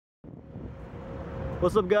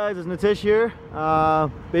What's up guys, it's Nitish here.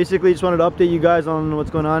 Basically just wanted to update you guys on what's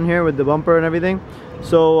going on here with the bumper and everything.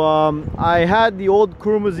 So I had the old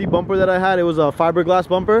Kuruma Z bumper that I had. It was a fiberglass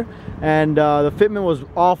bumper and the fitment was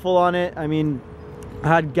awful on it. I mean, I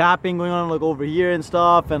had gapping going on like over here and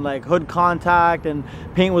stuff, and like hood contact, and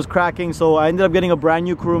paint was cracking. So I ended up getting a brand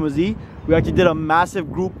new Kuruma Z. We actually did a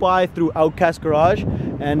massive group buy through Outcast Garage,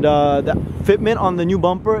 and the fitment on the new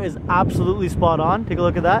bumper is absolutely spot on. Take a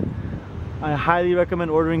look at that. I highly recommend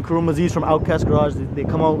ordering Kuruma Z's from Outcast Garage. They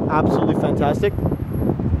come out absolutely fantastic.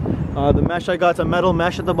 The mesh I got, a metal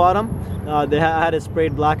mesh at the bottom. They had it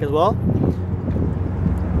sprayed black as well.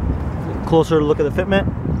 Closer look at the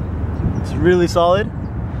fitment. It's really solid.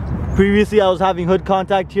 Previously I was having hood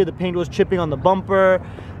contact here. The paint was chipping on the bumper.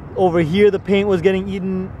 Over here the paint was getting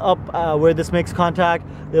eaten up where this makes contact.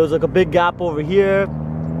 There was like a big gap over here.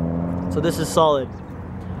 So this is solid.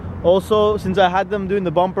 Also, since I had them doing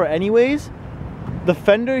the bumper anyways, the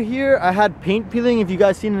fender here, I had paint peeling. If you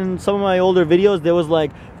guys seen in some of my older videos, there was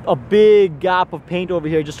like a big gap of paint over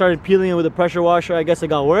here. I just started peeling it with a pressure washer. I guess it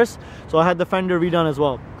got worse. So I had the fender redone as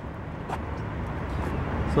well.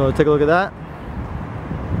 So take a look at that.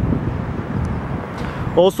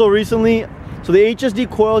 Also recently, so the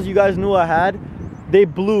HSD coils you guys knew I had, they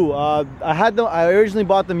blew. I originally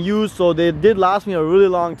bought them used, so they did last me a really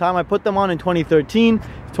long time. I put them on in 2013,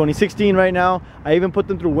 2016 right now. I even put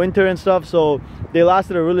them through winter and stuff, so they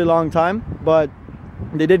lasted a really long time, but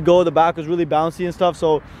they did go. The back was really bouncy and stuff,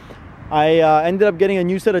 so I ended up getting a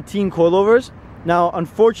new set of Tein coilovers. Now,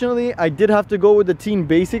 unfortunately, I did have to go with the Tein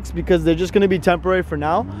Basics because they're just going to be temporary for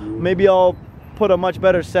now. Maybe I'll put a much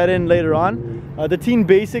better set in later on. The Tein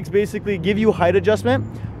Basics basically give you height adjustment,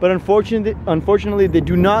 but unfortunately they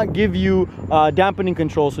do not give you dampening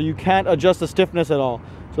control, so you can't adjust the stiffness at all.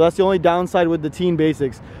 So that's the only downside with the Tein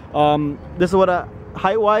Basics. This is what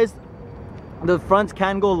height-wise, the fronts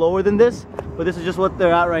can go lower than this, but this is just what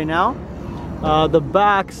they're at right now. The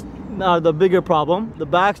backs are the bigger problem. The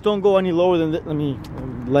backs don't go any lower than this.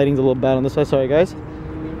 Lighting's a little bad on this side, sorry guys.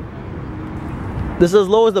 This is as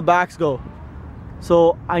low as the backs go.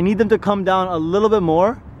 So I need them to come down a little bit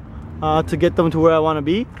more to get them to where I want to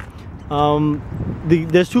be.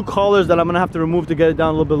 There's two collars that I'm gonna have to remove to get it down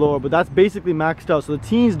a little bit lower, but that's basically maxed out. So the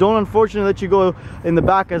Teins don't unfortunately let you go in the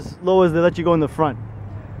back as low as they let you go in the front.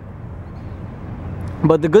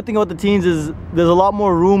 But the good thing about the Teins is there's a lot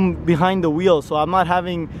more room behind the wheel, so I'm not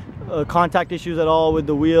having contact issues at all with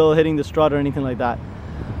the wheel hitting the strut or anything like that.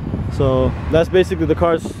 So that's basically the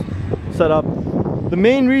car's set up. The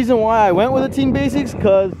main reason why I went with the Tein Basics,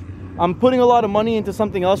 because I'm putting a lot of money into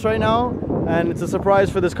something else right now, and it's a surprise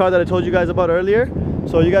for this car that I told you guys about earlier.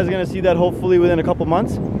 So you guys are gonna see that hopefully within a couple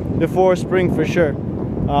months, before spring for sure.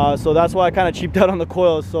 So that's why I kind of cheaped out on the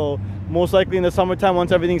coils. So most likely in the summertime,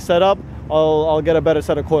 once everything's set up, I'll get a better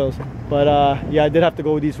set of coils. But yeah, I did have to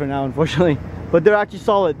go with these for now, unfortunately. But they're actually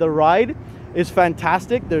solid. The ride is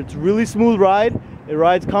fantastic. It's really smooth ride. It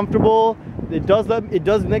rides comfortable. It does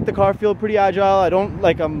make the car feel pretty agile.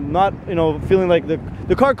 I'm not, you know, feeling like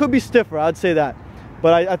the car could be stiffer, I'd say that.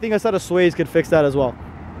 But I think a set of sways could fix that as well.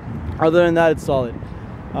 Other than that, it's solid.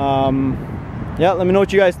 Yeah, let me know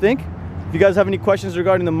what you guys think. If you guys have any questions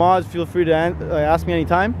regarding the mods, feel free to ask me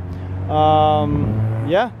anytime.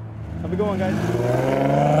 Yeah, have a good one,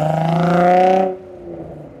 guys.